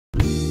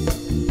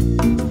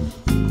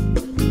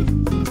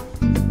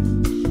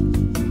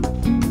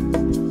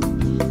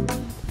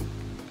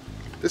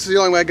This is the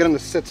only way I get them to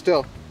sit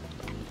still.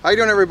 How you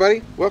doing,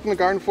 everybody? Welcome to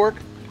GardenFork.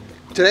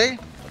 Today,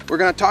 we're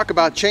going to talk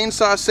about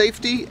chainsaw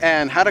safety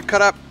and how to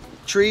cut up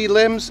tree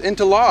limbs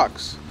into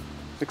logs.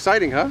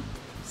 Exciting, huh?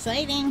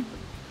 Exciting.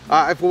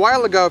 A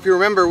while ago, if you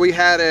remember, we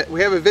have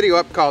a video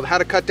up called How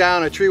to Cut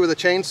Down a Tree with a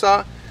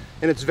Chainsaw,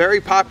 and it's very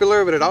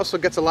popular, but it also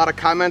gets a lot of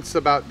comments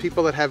about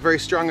people that have very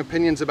strong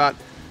opinions about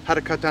how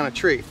to cut down a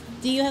tree.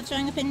 Do you have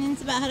strong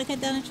opinions about how to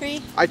cut down a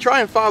tree? I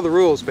try and follow the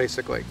rules,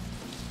 basically.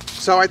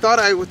 So I thought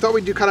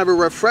we'd do kind of a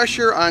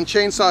refresher on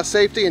chainsaw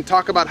safety and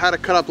talk about how to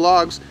cut up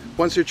logs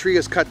once your tree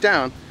is cut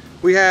down.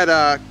 We had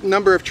a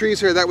number of trees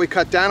here that we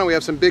cut down, and we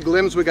have some big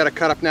limbs we got to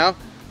cut up now.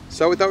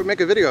 So we thought we'd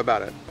make a video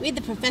about it. We had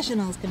the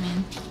professionals come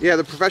in. Yeah,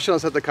 the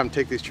professionals had to come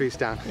take these trees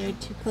down. They're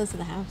too close to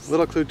the house. A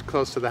little too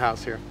close to the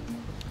house here.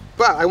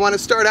 But I want to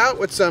start out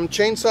with some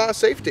chainsaw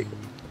safety.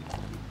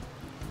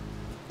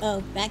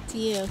 Oh, back to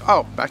you.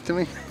 Oh, back to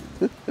me.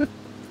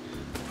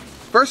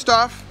 First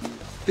off,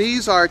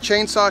 these are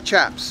chainsaw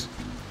chaps.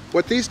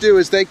 What these do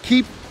is they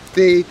keep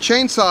the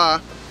chainsaw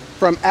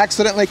from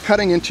accidentally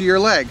cutting into your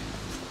leg.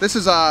 This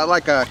is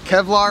like a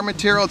Kevlar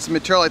material. It's a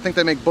material I think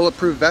they make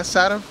bulletproof vests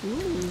out of.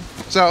 Ooh.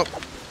 So,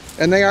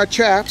 and they are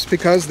chaps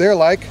because they're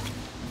like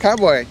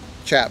cowboy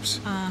chaps.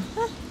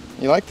 Uh-huh.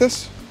 You like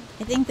this?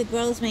 I think the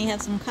girls may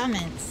have some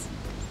comments.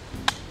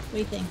 What do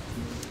you think?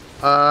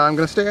 I'm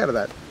gonna stay out of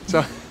that.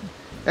 So,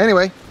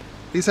 anyway,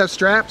 these have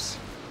straps.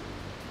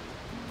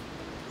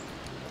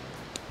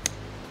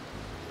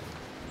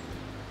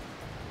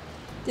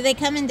 Do they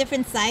come in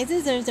different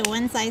sizes, or is it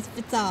one size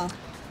fits all?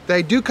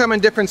 They do come in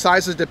different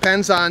sizes,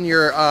 depends on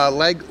your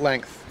leg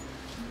length.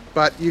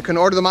 But you can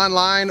order them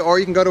online, or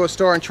you can go to a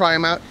store and try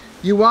them out.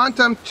 You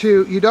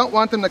don't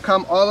want them to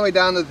come all the way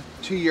down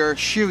to your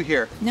shoe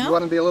here. No? You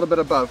want them to be a little bit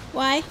above.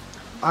 Why?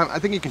 I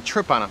think you can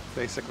trip on them,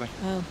 basically.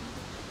 Oh.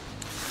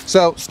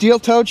 So,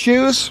 steel-toed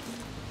shoes.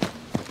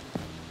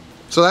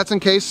 So that's in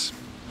case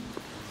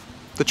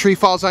the tree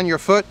falls on your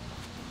foot.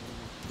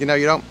 You know,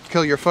 you don't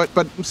kill your foot.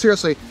 But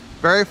seriously,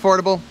 very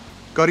affordable.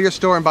 Go to your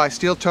store and buy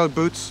steel-toed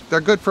boots.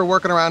 They're good for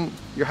working around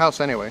your house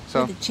anyway.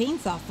 So the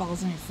chainsaw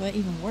falls on your foot,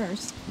 even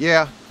worse.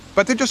 Yeah,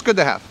 but they're just good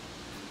to have.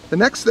 The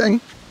next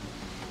thing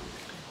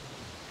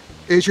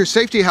is your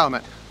safety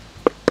helmet.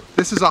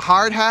 This is a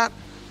hard hat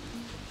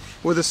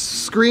with a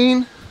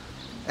screen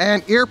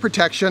and ear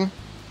protection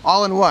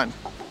all in one.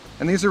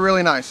 And these are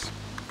really nice.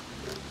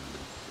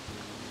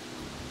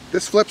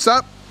 This flips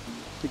up.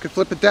 You can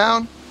flip it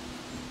down.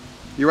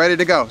 You're ready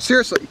to go.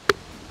 Seriously,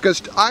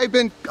 because I've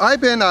been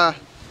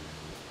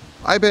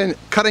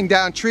cutting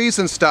down trees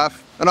and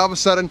stuff, and all of a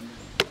sudden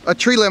a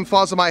tree limb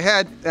falls on my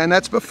head, and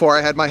that's before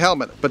I had my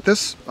helmet. But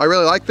this, I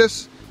really like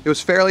this. It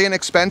was fairly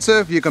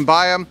inexpensive. You can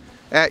buy them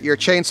at your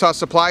chainsaw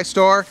supply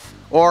store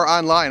or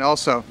online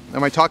also.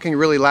 Am I talking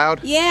really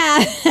loud?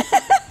 Yeah.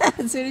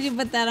 As soon as you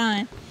put that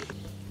on.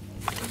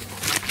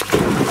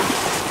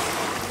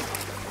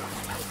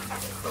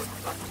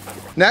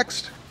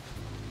 Next,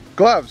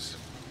 gloves.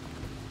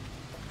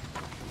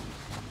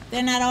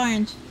 They're not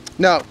orange.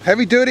 No,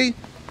 heavy duty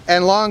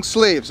and long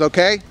sleeves,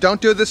 okay?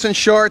 Don't do this in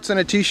shorts and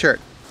a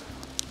t-shirt.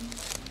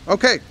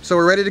 Okay, so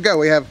we're ready to go.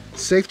 We have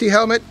safety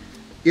helmet,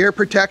 ear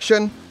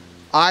protection,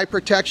 eye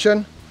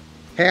protection,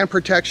 hand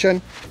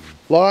protection,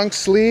 long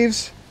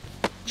sleeves,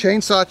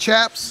 chainsaw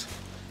chaps,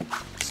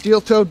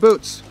 steel-toed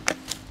boots.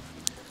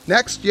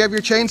 Next, you have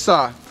your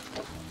chainsaw.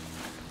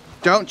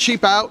 Don't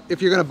cheap out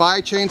if you're going to buy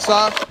a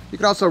chainsaw. You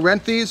can also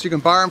rent these. You can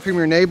borrow them from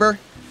your neighbor.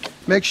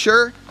 Make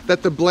sure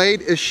that the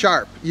blade is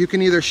sharp. You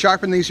can either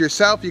sharpen these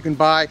yourself, you can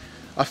buy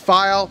a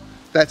file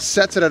that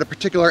sets it at a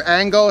particular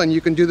angle, and you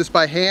can do this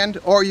by hand,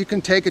 or you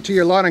can take it to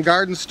your lawn and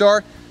garden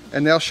store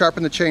and they'll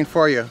sharpen the chain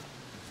for you.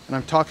 And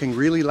I'm talking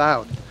really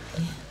loud.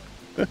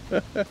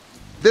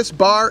 This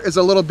bar is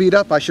a little beat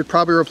up. I should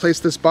probably replace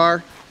this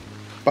bar,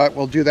 but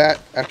we'll do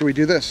that after we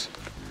do this.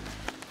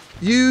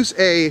 Use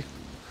a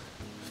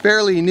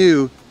fairly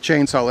new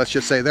chainsaw, let's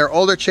just say. There are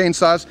older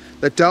chainsaws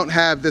that don't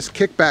have this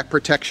kickback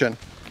protection.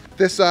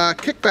 This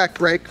kickback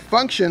brake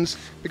functions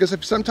because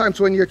sometimes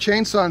when you're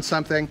chainsawing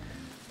something,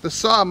 the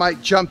saw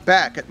might jump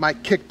back. It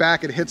might kick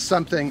back. It hits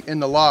something in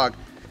the log.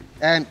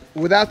 And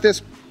without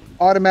this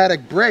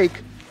automatic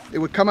brake, it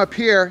would come up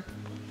here,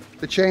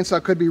 the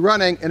chainsaw could be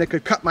running, and it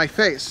could cut my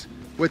face.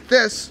 With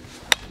this,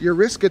 your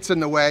wrist gets in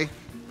the way,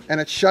 and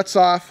it shuts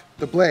off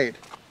the blade.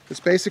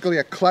 It's basically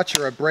a clutch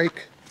or a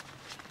brake.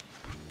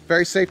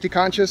 Very safety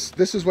conscious.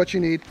 This is what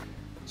you need.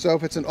 So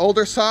if it's an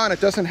older saw and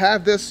it doesn't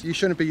have this, you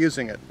shouldn't be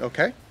using it,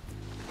 okay?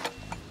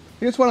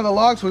 Here's one of the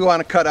logs we want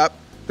to cut up.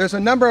 There's a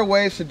number of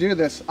ways to do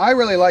this. I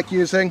really like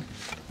using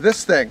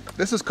this thing.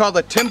 This is called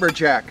a timber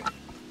jack.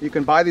 You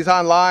can buy these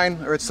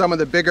online or at some of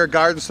the bigger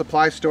garden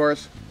supply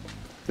stores.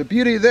 The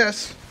beauty of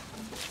this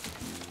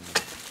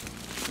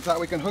is that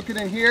we can hook it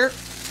in here.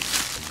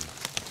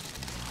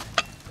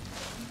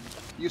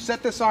 You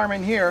set this arm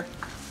in here.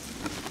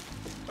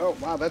 Oh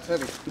wow, that's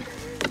heavy.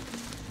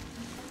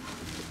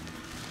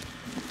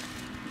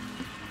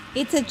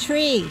 It's a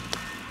tree.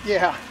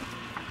 Yeah.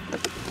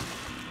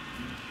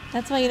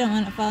 That's why you don't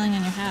want it falling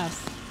on your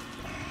house.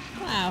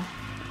 Wow.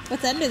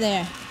 What's under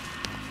there?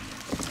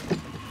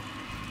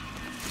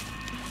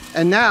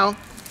 And now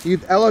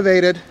you've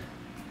elevated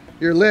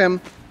your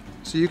limb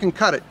so you can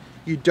cut it.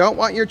 You don't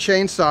want your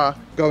chainsaw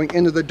going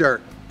into the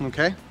dirt,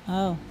 okay?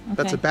 Oh, okay.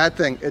 That's a bad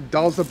thing. It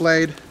dulls the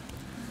blade,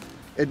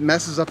 it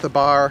messes up the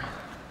bar.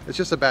 It's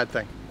just a bad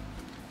thing.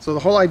 So the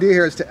whole idea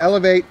here is to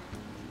elevate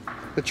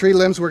the tree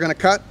limbs we're gonna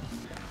cut.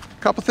 A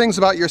couple things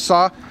about your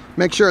saw.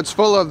 Make sure it's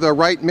full of the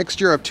right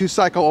mixture of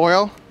 2-cycle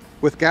oil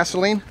with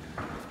gasoline.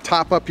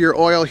 Top up your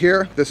oil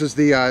here. This is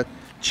the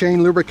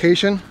chain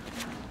lubrication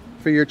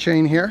for your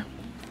chain here.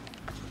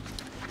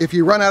 If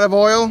you run out of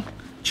oil,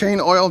 chain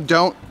oil,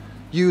 don't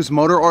use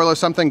motor oil or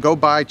something. Go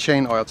buy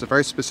chain oil. It's a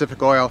very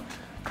specific oil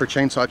for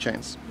chainsaw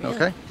chains. Really?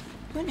 Okay?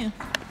 Who knew?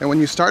 And when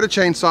you start a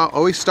chainsaw,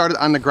 always start it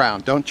on the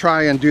ground. Don't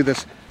try and do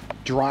this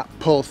drop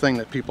pull thing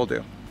that people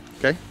do.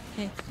 Okay?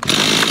 Okay.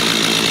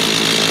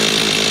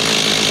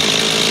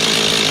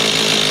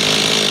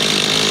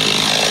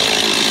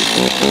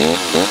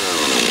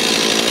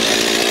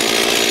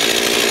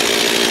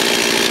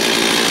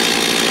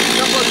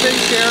 Couple of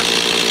things here.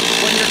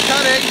 When you're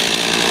cutting,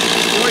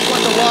 you always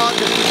want the log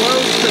as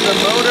close to the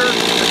motor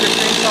of your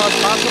chainsaw as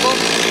possible.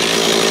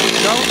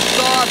 Don't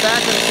saw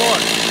back and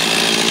forth.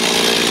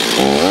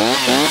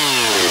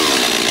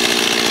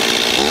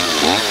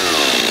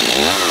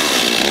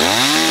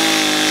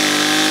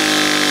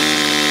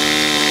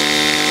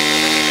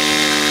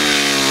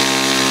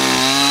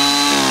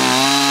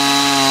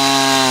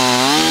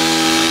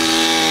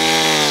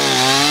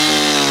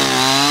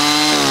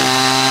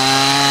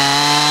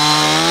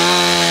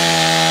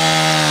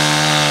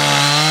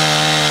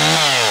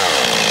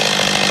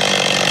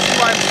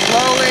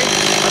 Slowly,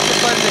 I'm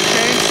just letting the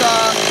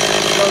chainsaw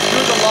go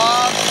through the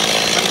log.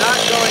 I'm not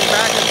going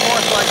back and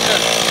forth like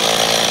this.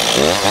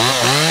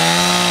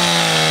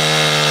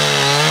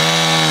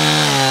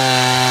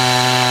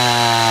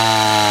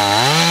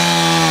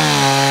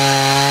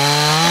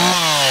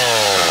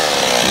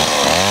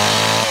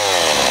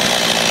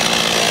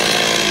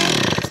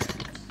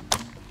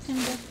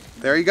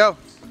 There you go.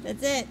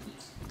 That's it.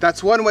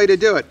 That's one way to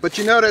do it. But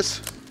you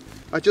notice,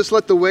 I just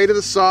let the weight of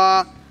the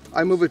saw,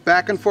 I move it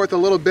back and forth a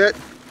little bit.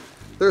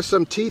 There's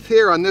some teeth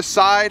here on this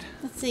side.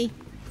 Let's see.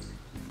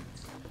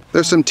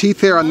 There's some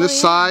teeth here on this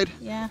side.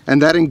 Yeah. And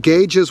that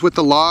engages with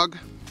the log.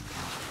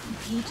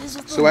 Engages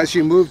with the So log. as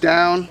you move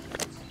down,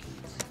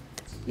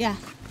 Yeah.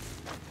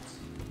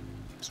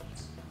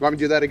 want me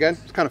to do that again?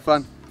 It's kind of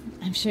fun.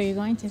 I'm sure you're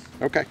going to.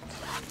 Okay.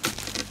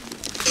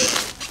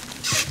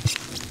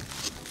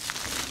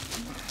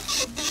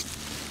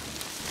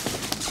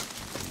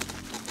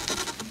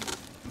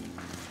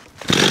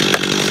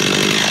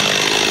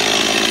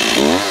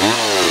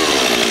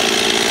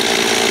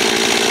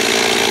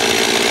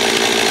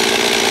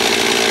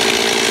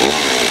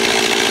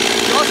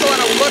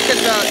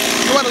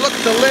 You want to look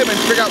at the limb and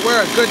figure out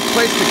where a good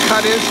place to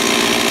cut is,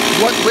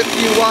 what width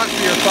you want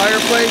for your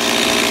fireplace.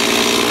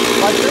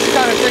 Like this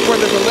kind of thing where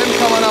there's a limb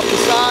coming up the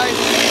side,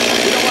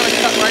 you don't want to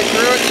cut right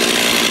through it.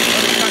 You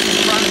want to cut in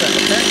front of it,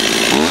 okay?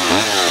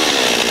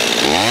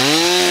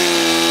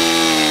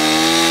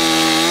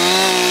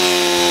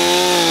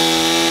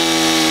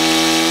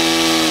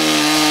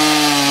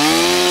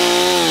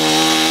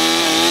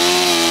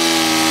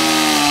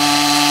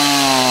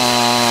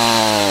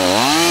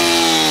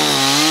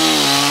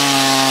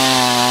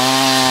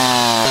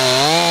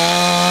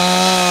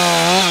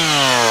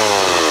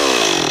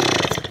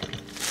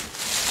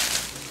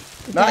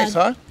 Nice,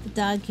 huh? The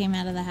dog came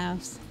out of the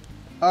house.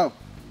 Oh.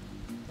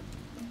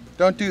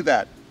 Don't do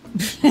that.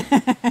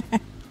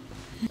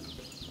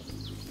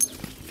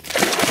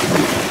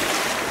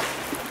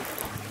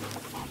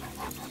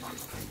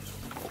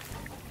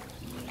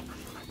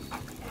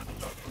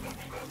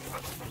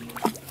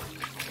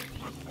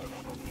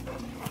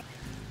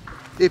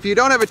 If you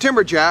don't have a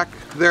timber jack,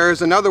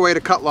 there's another way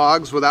to cut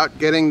logs without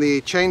getting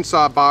the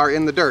chainsaw bar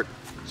in the dirt.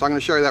 So I'm going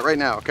to show you that right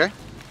now, okay?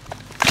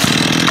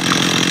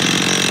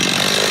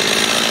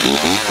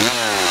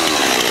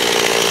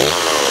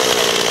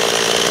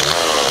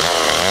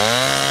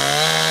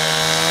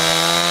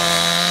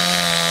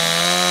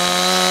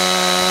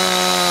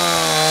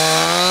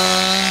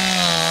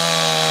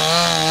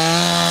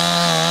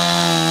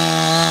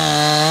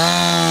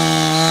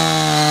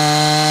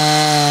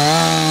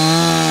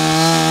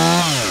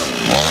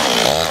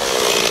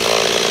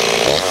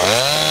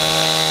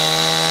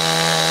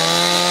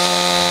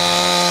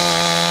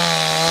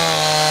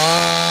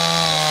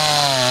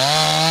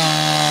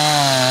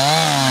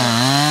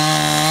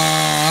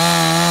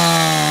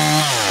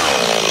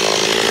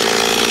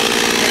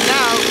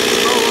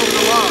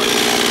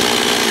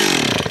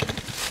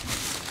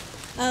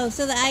 Oh,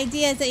 so the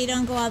idea is that you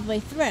don't go all the way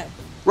through.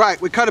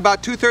 Right, we cut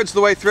about 2/3 of the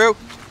way through.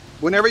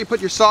 Whenever you put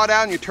your saw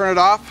down, you turn it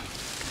off.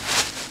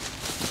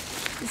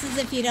 This is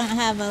if you don't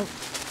have a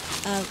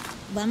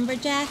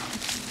lumberjack.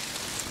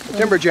 A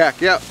timber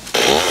jack, yeah.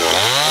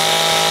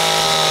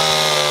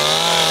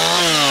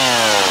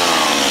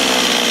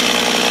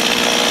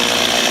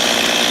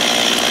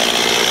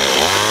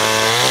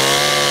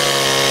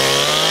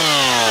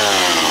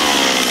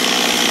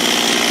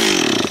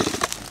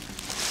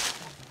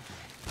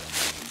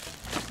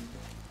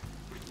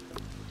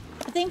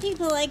 I think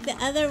people like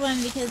the other one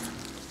because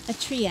a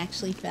tree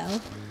actually fell.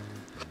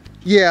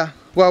 Yeah,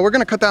 well, we're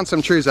gonna cut down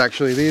some trees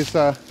actually. These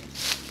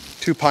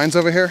 2 pines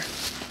over here,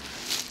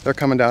 they're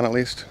coming down at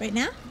least. Right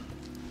now?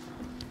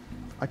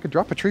 I could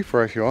drop a tree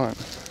for her if you want.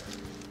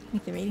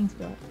 Make the ratings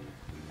go up.